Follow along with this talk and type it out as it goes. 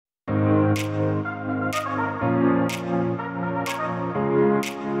Good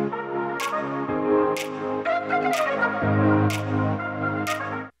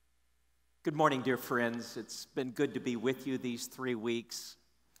morning, dear friends. It's been good to be with you these 3 weeks.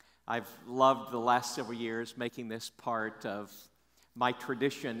 I've loved the last several years making this part of my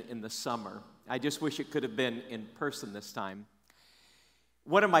tradition in the summer. I just wish it could have been in person this time.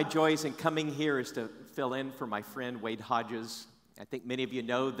 One of my joys in coming here is to fill in for my friend Wade Hodges. I think many of you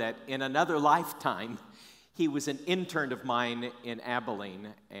know that in another lifetime, he was an intern of mine in Abilene,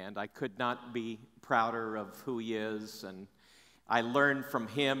 and I could not be prouder of who he is, and I learned from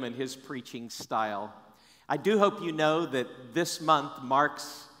him and his preaching style. I do hope you know that this month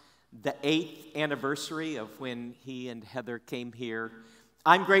marks the 8th anniversary of when he and Heather came here.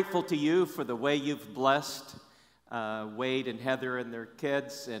 I'm grateful to you for the way you've blessed Wade and Heather and their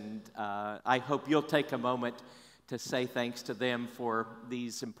kids, and I hope you'll take a moment to say thanks to them for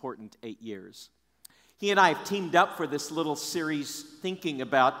these important 8 years. He and I have teamed up for this little series thinking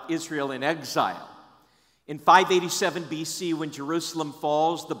about Israel in exile. In 587 BC, when Jerusalem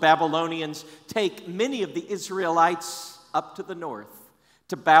falls, the Babylonians take many of the Israelites up to the north,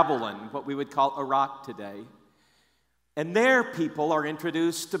 to Babylon, what we would call Iraq today. And their people are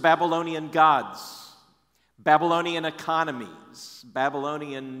introduced to Babylonian gods, Babylonian economies,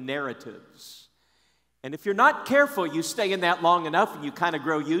 Babylonian narratives. And if you're not careful, you stay in that long enough and you kind of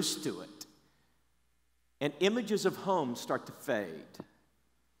grow used to it. And images of home start to fade.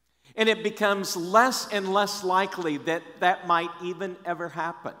 And it becomes less and less likely that that might even ever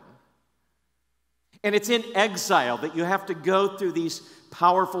happen. And it's in exile that you have to go through these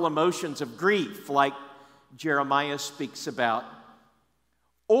powerful emotions of grief, like Jeremiah speaks about,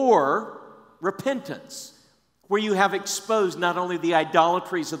 or repentance, where you have exposed not only the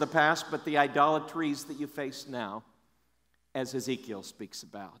idolatries of the past, but the idolatries that you face now, as Ezekiel speaks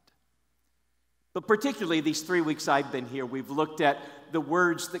about. But particularly these 3 weeks I've been here, we've looked at the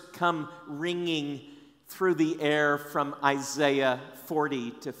words that come ringing through the air from Isaiah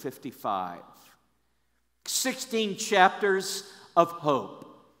 40 to 55. 16 chapters of hope.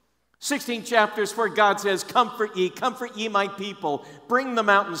 16 chapters where God says, comfort ye my people. Bring the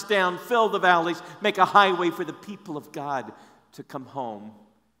mountains down, fill the valleys, make a highway for the people of God to come home.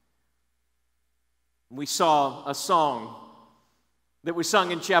 We saw a song that we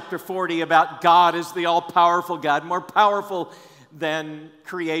sung in chapter 40 about God as the all-powerful God, more powerful than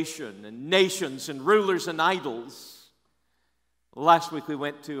creation and nations and rulers and idols. Last week we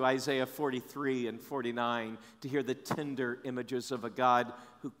went to Isaiah 43 and 49 to hear the tender images of a God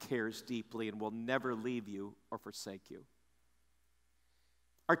who cares deeply and will never leave you or forsake you.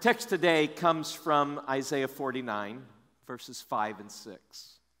 Our text today comes from Isaiah 49, verses 5 and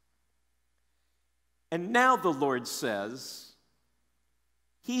 6. And now the Lord says,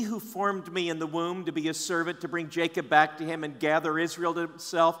 He who formed me in the womb to be his servant, to bring Jacob back to him and gather Israel to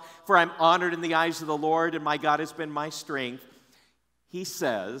himself, for I'm honored in the eyes of the Lord, and my God has been my strength. He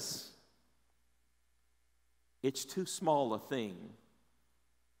says, it's too small a thing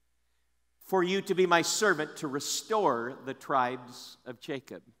for you to be my servant to restore the tribes of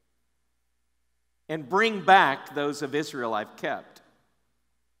Jacob and bring back those of Israel I've kept.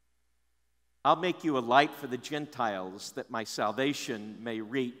 I'll make you a light for the Gentiles, that my salvation may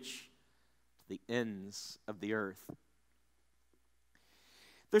reach to the ends of the earth.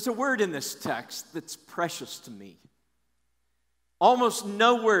 There's a word in this text that's precious to me. Almost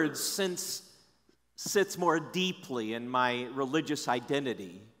no word sits more deeply in my religious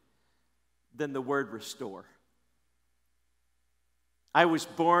identity than the word restore. I was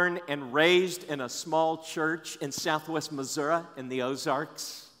born and raised in a small church in southwest Missouri in the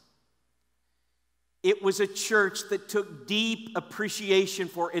Ozarks. It was a church that took deep appreciation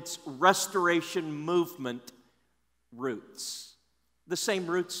for its restoration movement roots, the same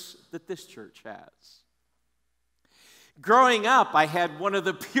roots that this church has. Growing up, I had one of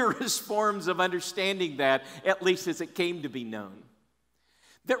the purest forms of understanding that, at least as it came to be known.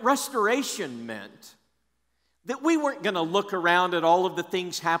 That restoration meant that we weren't going to look around at all of the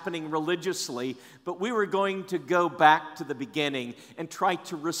things happening religiously, but we were going to go back to the beginning and try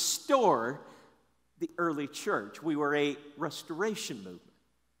to restore the early church. We were a restoration movement.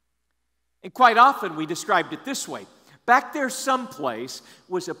 And quite often we described it this way. Back there someplace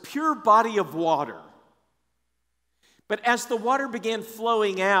was a pure body of water. But as the water began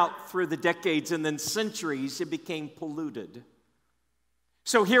flowing out through the decades and then centuries, it became polluted.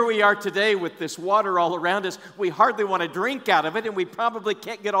 So here we are today with this water all around us. We hardly want to drink out of it, and we probably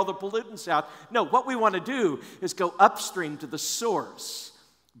can't get all the pollutants out. No, what we want to do is go upstream to the source,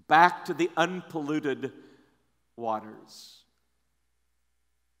 back to the unpolluted waters.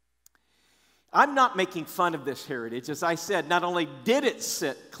 I'm not making fun of this heritage. As I said, not only did it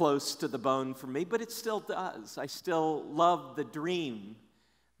sit close to the bone for me, but it still does. I still love the dream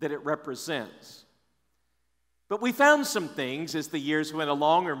that it represents. But we found some things as the years went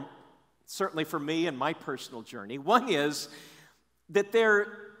along, or certainly for me and my personal journey. One is that there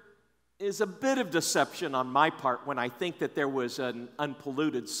is a bit of deception on my part when I think that there was an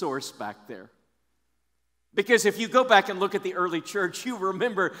unpolluted source back there. Because if you go back and look at the early church, you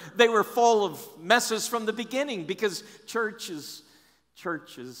remember they were full of messes from the beginning, because church is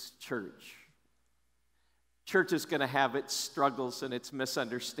church. Church is going to have its struggles and its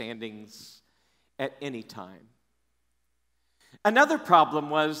misunderstandings at any time. Another problem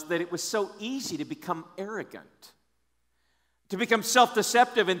was that it was so easy to become arrogant, to become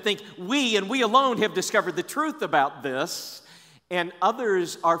self-deceptive and think we and we alone have discovered the truth about this, and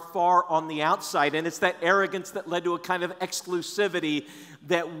others are far on the outside. And it's that arrogance that led to a kind of exclusivity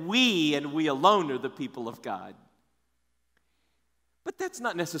that we and we alone are the people of God. But that's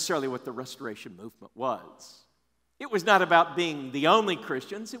not necessarily what the Restoration movement was. It was not about being the only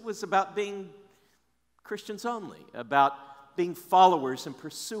Christians. It was about being Christians only, about being followers and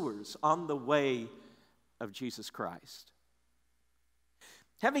pursuers on the way of Jesus Christ.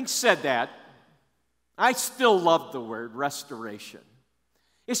 Having said that, I still love the word restoration,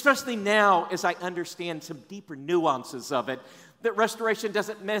 especially now as I understand some deeper nuances of it, that restoration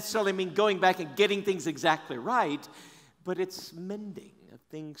doesn't necessarily mean going back and getting things exactly right, but it's mending of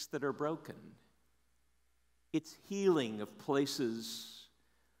things that are broken. It's healing of places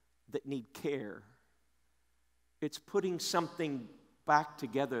that need care. It's putting something back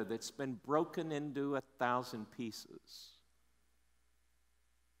together that's been broken into 1,000 pieces.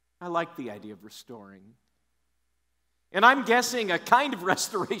 I like the idea of restoring. And I'm guessing a kind of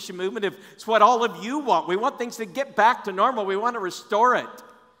restoration movement, if it's what all of you want. We want things to get back to normal. We want to restore it.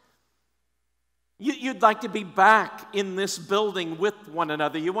 You'd like to be back in this building with one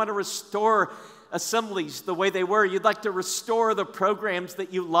another. You want to restore assemblies the way they were. You'd like to restore the programs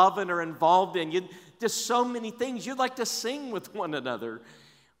that you love and are involved in. Just so many things. You'd like to sing with one another.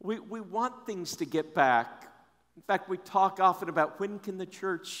 We want things to get back. In fact, we talk often about when can the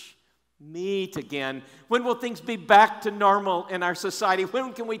church meet again? When will things be back to normal in our society?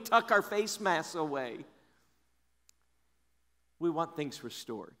 When can we tuck our face masks away? We want things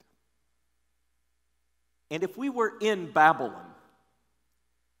restored. And if we were in Babylon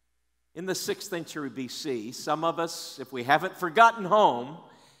in the 6th century BC, some of us, if we haven't forgotten home,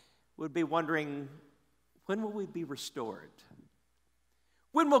 would be wondering, when will we be restored?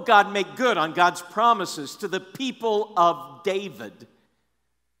 When will God make good on God's promises to the people of David?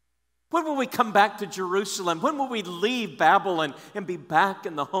 When will we come back to Jerusalem? When will we leave Babylon and be back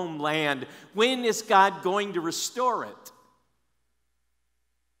in the homeland? When is God going to restore it?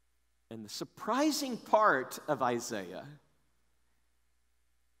 And the surprising part of Isaiah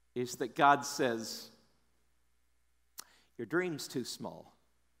is that God says, your dream's too small.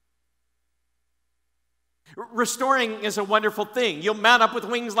 Restoring is a wonderful thing. You'll mount up with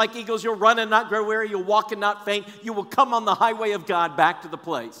wings like eagles. You'll run and not grow weary. You'll walk and not faint. You will come on the highway of God back to the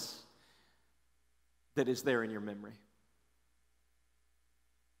place that is there in your memory.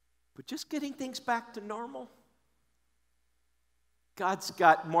 But just getting things back to normal, God's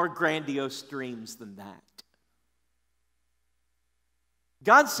got more grandiose dreams than that.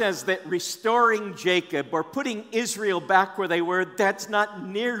 God says that restoring Jacob or putting Israel back where they were, that's not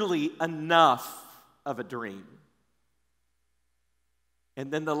nearly enough of a dream.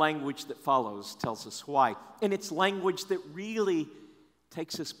 And then the language that follows tells us why. And it's language that really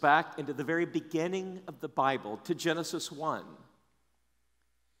takes us back into the very beginning of the Bible, to Genesis 1,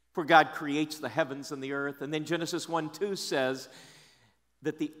 where God creates the heavens and the earth. And then Genesis 1:2 says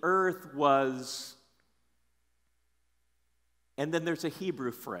that the earth was, and then there's a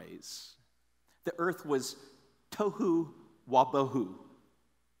Hebrew phrase, the earth was tohu wabohu.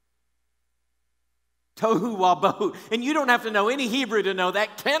 Tohu wabohu. And you don't have to know any Hebrew to know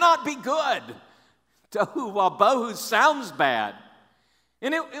that cannot be good. Tohu wabohu sounds bad.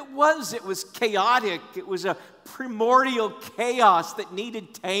 And it was chaotic. It was a primordial chaos that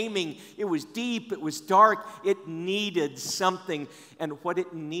needed taming. It was deep. It was dark. It needed something. And what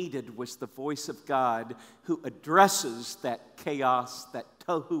it needed was the voice of God, who addresses that chaos, that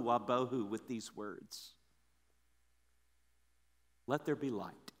tohu wabohu, with these words. Let there be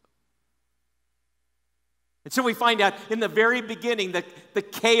light. And so we find out in the very beginning that the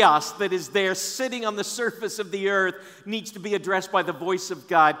chaos that is there sitting on the surface of the earth needs to be addressed by the voice of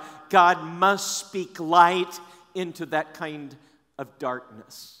God. God must speak light into that kind of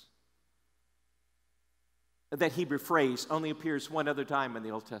darkness. That Hebrew phrase only appears one other time in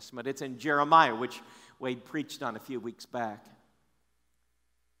the Old Testament. It's in Jeremiah, which Wade preached on a few weeks back.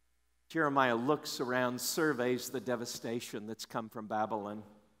 Jeremiah looks around, surveys the devastation that's come from Babylon.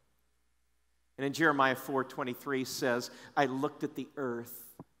 And in Jeremiah 4:23 says, I looked at the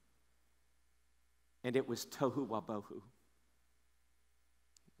earth, and it was tohu wabohu.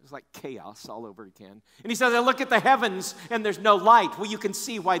 It was like chaos all over again. And he says, I look at the heavens, and there's no light. Well, you can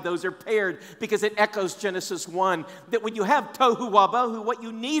see why those are paired, because it echoes Genesis 1, that when you have tohu wabohu, what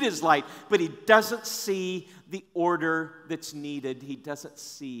you need is light. But he doesn't see the order that's needed. He doesn't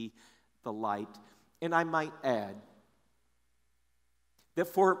see the light. And I might add that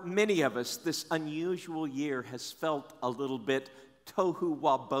for many of us, this unusual year has felt a little bit tohu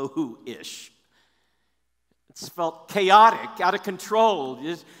wabohu-ish. It's felt chaotic, out of control.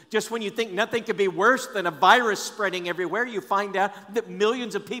 Just when you think nothing could be worse than a virus spreading everywhere, you find out that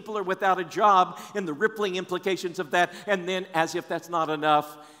millions of people are without a job and the rippling implications of that. And then, as if that's not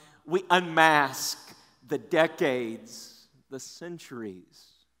enough, we unmask the decades, the centuries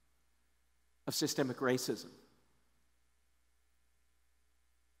of systemic racism.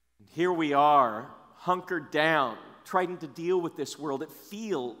 And here we are, hunkered down, trying to deal with this world. It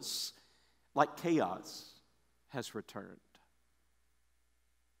feels like chaos has returned.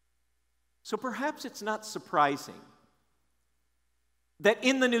 So perhaps it's not surprising that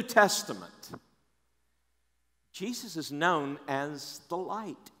in the New Testament, Jesus is known as the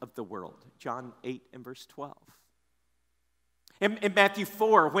light of the world. John 8 and verse 12. In Matthew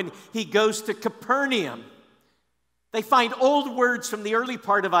 4, when he goes to Capernaum, they find old words from the early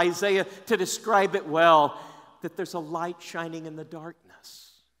part of Isaiah to describe it well, that there's a light shining in the darkness.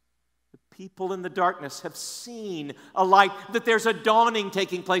 The people in the darkness have seen a light, that there's a dawning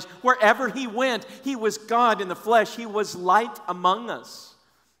taking place. Wherever he went, he was God in the flesh. He was light among us.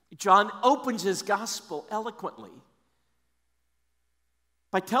 John opens his gospel eloquently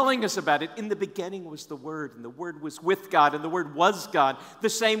by telling us about it. In the beginning was the Word, and the Word was with God, and the Word was God. The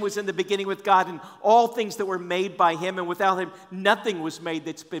same was in the beginning with God, and all things that were made by him, and without him nothing was made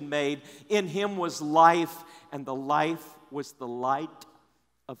that's been made. In him was life, and the life was the light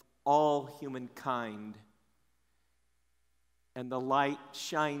of all humankind. And the light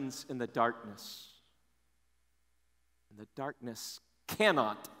shines in the darkness, and the darkness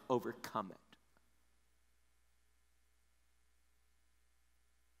cannot overcome it.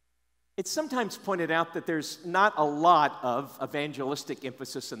 It's sometimes pointed out that there's not a lot of evangelistic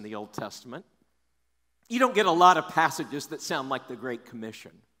emphasis in the Old Testament. You don't get a lot of passages that sound like the Great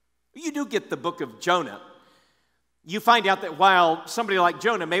Commission. You do get the book of Jonah. You find out that while somebody like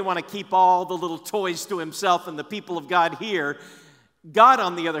Jonah may want to keep all the little toys to himself and the people of God here, God,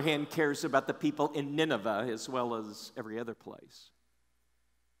 on the other hand, cares about the people in Nineveh as well as every other place.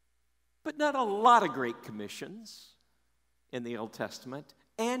 But not a lot of Great Commissions in the Old Testament.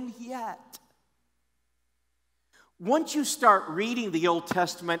 And yet, once you start reading the Old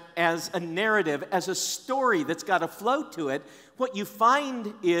Testament as a narrative, as a story that's got a flow to it, what you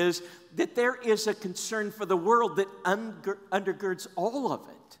find is that there is a concern for the world that undergirds all of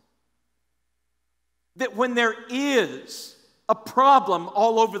it. That when there is a problem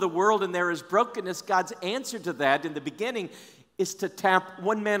all over the world and there is brokenness, God's answer to that in the beginning is to tap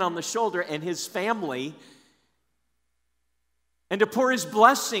one man on the shoulder and his family, and to pour his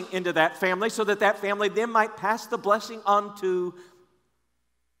blessing into that family so that that family then might pass the blessing on to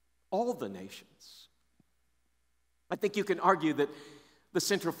all the nations. I think you can argue that the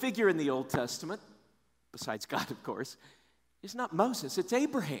central figure in the Old Testament, besides God, of course, is not Moses, it's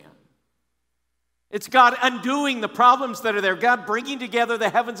Abraham. It's God undoing the problems that are there, God bringing together the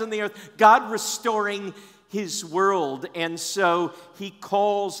heavens and the earth, God restoring his world. And so he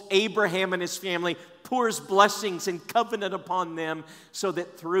calls Abraham and his family, pours blessings and covenant upon them so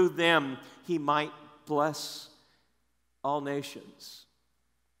that through them he might bless all nations.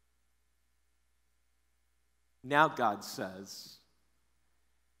 Now God says,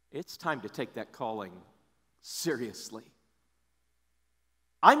 it's time to take that calling seriously.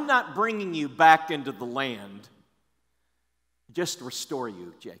 I'm not bringing you back into the land just to restore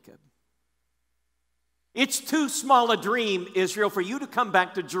you, Jacob. It's too small a dream, Israel, for you to come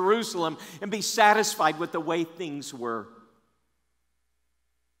back to Jerusalem and be satisfied with the way things were.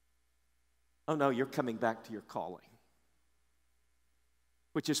 Oh no, you're coming back to your calling.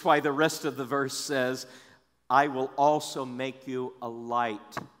 Which is why the rest of the verse says, I will also make you a light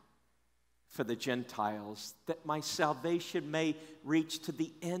for the Gentiles, that my salvation may reach to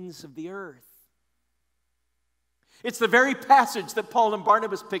the ends of the earth. It's the very passage that Paul and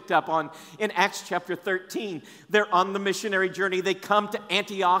Barnabas picked up on in Acts chapter 13. They're on the missionary journey. They come to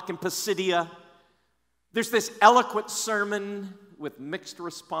Antioch in Pisidia. There's this eloquent sermon with mixed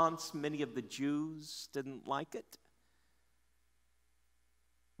response. Many of the Jews didn't like it.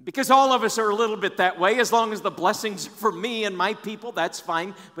 Because all of us are a little bit that way. As long as the blessings are for me and my people, that's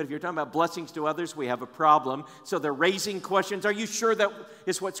fine. But if you're talking about blessings to others, we have a problem. So they're raising questions. Are you sure that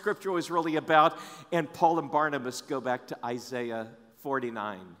is what Scripture was really about? And Paul and Barnabas go back to Isaiah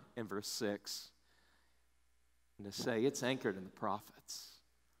 49 and verse 6. And to say it's anchored in the prophets.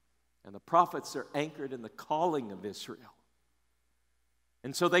 And the prophets are anchored in the calling of Israel.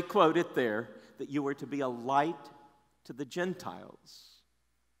 And so they quote it there, that you were to be a light to the Gentiles,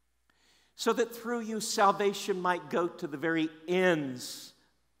 so that through you salvation might go to the very ends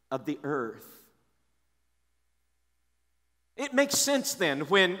of the earth. It makes sense then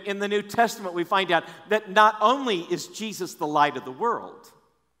when in the New Testament we find out that not only is Jesus the light of the world,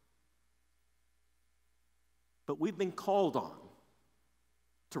 but we've been called on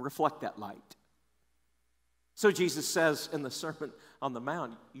to reflect that light. So Jesus says in the Sermon on the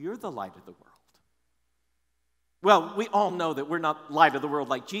Mount, you're the light of the world. Well, we all know that we're not light of the world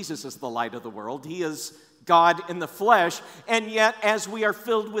like Jesus is the light of the world. He is God in the flesh, and yet as we are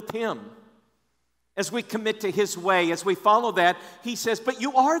filled with Him, as we commit to His way, as we follow that, He says, but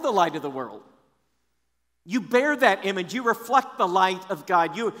you are the light of the world. You bear that image. You reflect the light of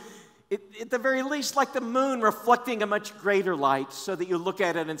God. You, at the very least, like the moon reflecting a much greater light, so that you look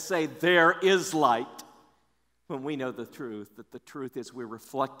at it and say, there is light. When we know the truth, that the truth is we're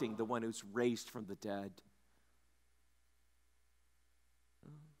reflecting the one who's raised from the dead.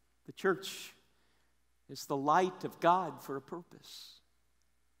 The church is the light of God for a purpose.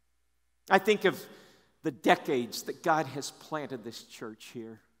 I think of the decades that God has planted this church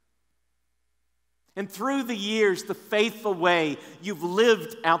here. And through the years, the faithful way you've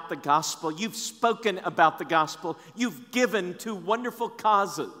lived out the gospel, you've spoken about the gospel, you've given to wonderful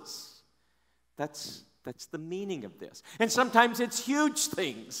causes. That's the meaning of this. And sometimes it's huge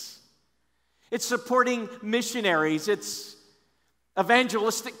things. It's supporting missionaries, it's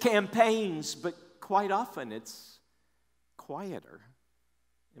evangelistic campaigns, but quite often it's quieter.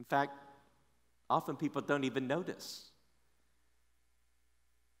 In fact, often people don't even notice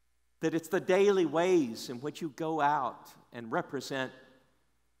that it's the daily ways in which you go out and represent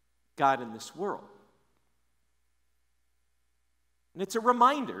God in this world. And it's a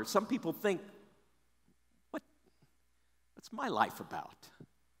reminder. Some people think, what's my life about?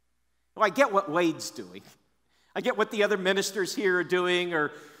 Well, I get what Wade's doing. I get what the other ministers here are doing,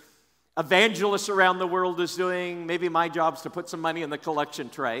 or evangelists around the world is doing. Maybe my job's to put some money in the collection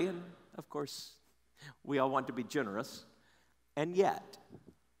tray. And of course, we all want to be generous. And yet,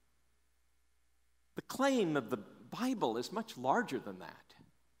 the claim of the Bible is much larger than that.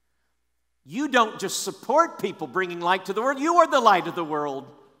 You don't just support people bringing light to the world. You are the light of the world.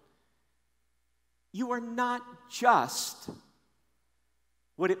 You are not just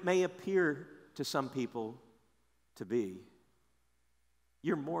what it may appear to some people to be.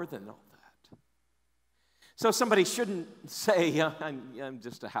 You're more than all that. So somebody shouldn't say, I'm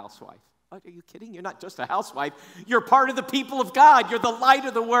just a housewife. Are you kidding? You're not just a housewife. You're part of the people of God. You're the light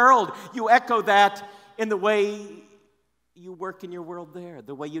of the world. You echo that in the way you work in your world there,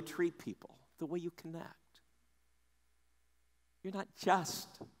 the way you treat people, the way you connect. You're not just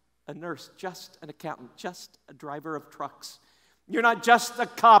a nurse, just an accountant, just a driver of trucks. You're not just a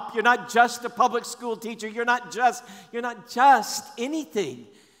cop. You're not just a public school teacher. You're not just anything.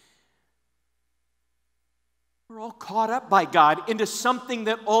 We're all caught up by God into something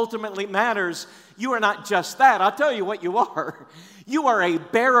that ultimately matters. You are not just that. I'll tell you what you are. You are a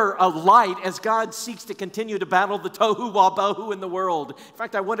bearer of light as God seeks to continue to battle the tohu wabohu in the world. In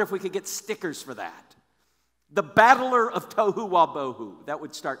fact, I wonder if we could get stickers for that. The battler of tohu wabohu. That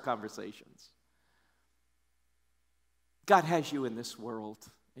would start conversations. God has you in this world,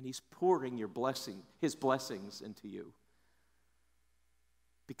 and He's pouring His blessings into you.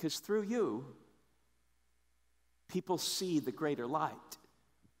 Because through you, people see the greater light.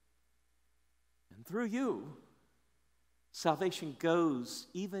 And through you, salvation goes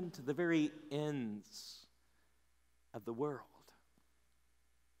even to the very ends of the world.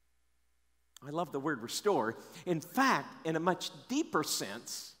 I love the word restore. In fact, in a much deeper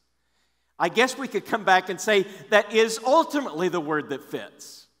sense, I guess we could come back and say that is ultimately the word that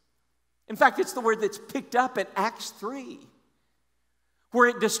fits. In fact, it's the word that's picked up in Acts 3, where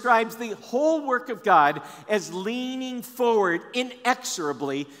it describes the whole work of God as leaning forward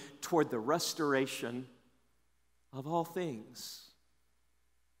inexorably toward the restoration of all things.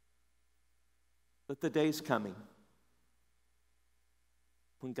 But the day's coming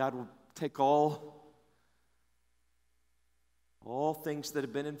when God will take all things that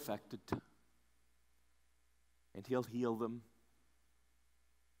have been infected, and He'll heal them.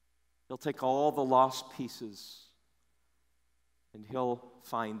 He'll take all the lost pieces and He'll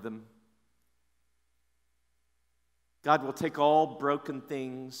find them. God will take all broken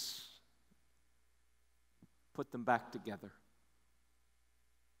things, put them back together.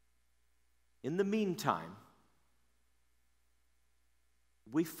 In the meantime,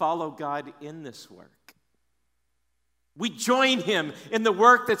 we follow God in this work. We join Him in the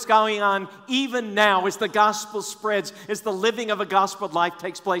work that's going on even now as the gospel spreads, as the living of a gospel life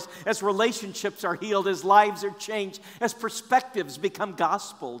takes place, as relationships are healed, as lives are changed, as perspectives become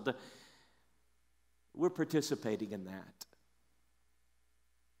gospeled. We're participating in that.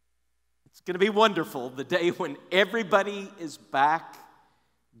 It's going to be wonderful the day when everybody is back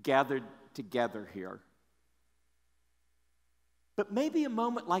gathered together here. But maybe a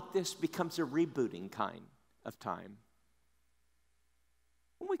moment like this becomes a rebooting kind of time.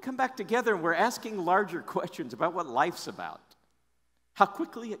 When we come back together and we're asking larger questions about what life's about, how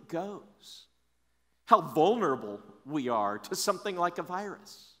quickly it goes, how vulnerable we are to something like a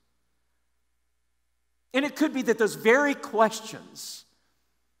virus. And it could be that those very questions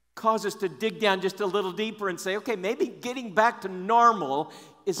cause us to dig down just a little deeper and say, okay, maybe getting back to normal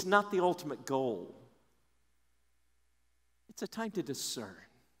is not the ultimate goal. It's a time to discern.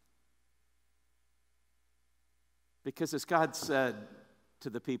 Because as God said to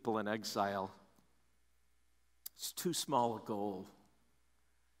the people in exile, it's too small a goal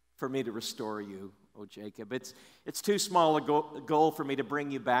for me to restore you, O Jacob. It's too small a goal for me to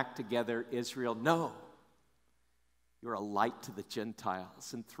bring you back together, Israel. No, you're a light to the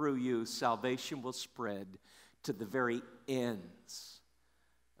Gentiles, and through you, salvation will spread to the very ends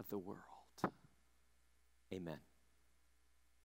of the world. Amen.